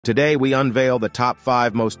Today we unveil the top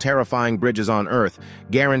 5 most terrifying bridges on Earth,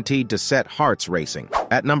 guaranteed to set hearts racing.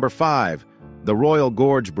 At number 5, the Royal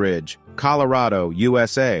Gorge Bridge, Colorado,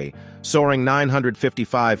 USA. Soaring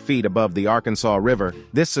 955 feet above the Arkansas River,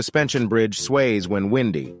 this suspension bridge sways when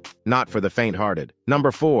windy, not for the faint-hearted.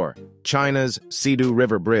 Number 4, China's Sidu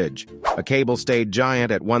River Bridge, a cable-stayed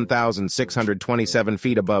giant at 1,627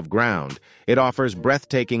 feet above ground. It offers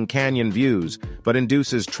breathtaking canyon views, but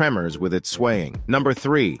induces tremors with its swaying. Number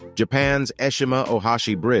 3, Japan's Eshima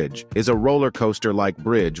Ohashi Bridge is a roller coaster-like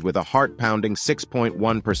bridge with a heart-pounding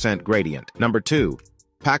 6.1% gradient. Number 2,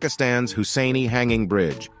 Pakistan's Hussaini Hanging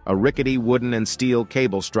Bridge, a rickety wooden and steel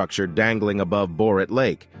cable structure dangling above Borat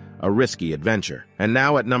Lake, a risky adventure. And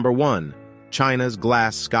now at number 1, China's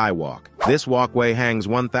Glass Skywalk. This walkway hangs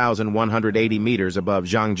 1,180 meters above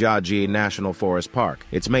Zhangjiajie National Forest Park.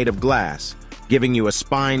 It's made of glass, giving you a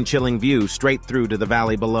spine-chilling view straight through to the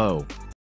valley below.